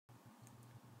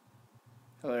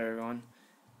Hello everyone.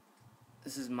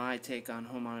 This is my take on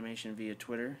home automation via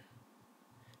Twitter.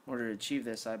 In order to achieve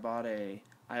this, I bought a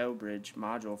IOBridge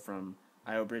module from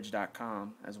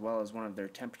iobridge.com, as well as one of their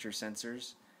temperature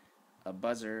sensors, a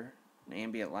buzzer, an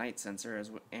ambient light sensor,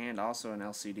 and also an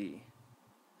LCD.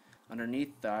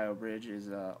 Underneath the IOBridge is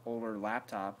an older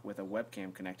laptop with a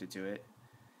webcam connected to it.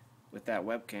 With that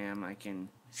webcam, I can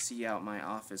see out my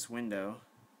office window.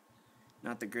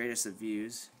 Not the greatest of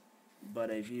views,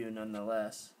 but a view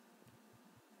nonetheless.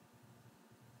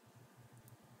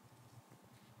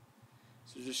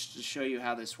 So just to show you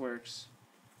how this works,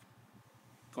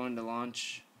 going to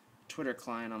launch Twitter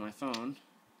client on my phone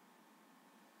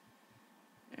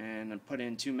and I put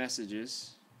in two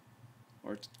messages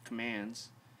or commands.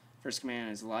 First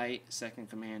command is light,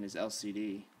 second command is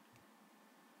LCD.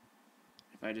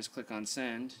 If I just click on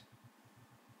send,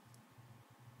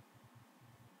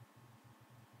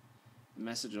 the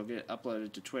message will get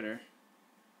uploaded to Twitter.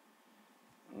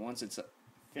 And once it's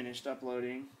finished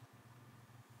uploading,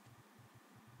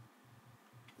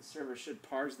 the server should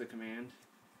parse the command,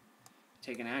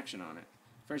 take an action on it.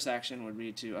 First action would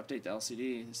be to update the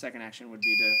LCD. The second action would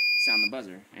be to sound the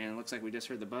buzzer. And it looks like we just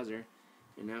heard the buzzer.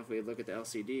 And now if we look at the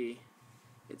LCD,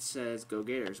 it says Go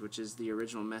Gators, which is the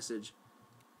original message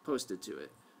posted to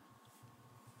it.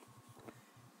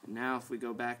 And now if we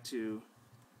go back to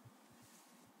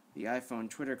the iPhone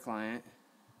Twitter client,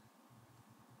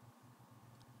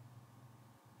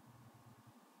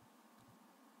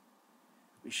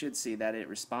 we should see that it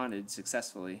responded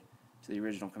successfully to the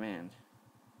original command.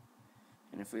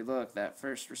 And if we look, that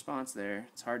first response there,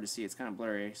 it's hard to see, it's kind of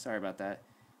blurry, sorry about that.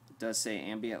 It does say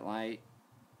ambient light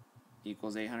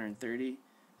equals 830,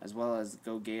 as well as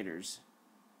Go Gators.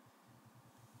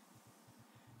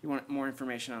 If you want more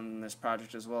information on this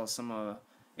project as well as some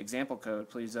example code,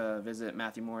 please visit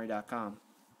MatthewMori.com.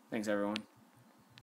 Thanks everyone.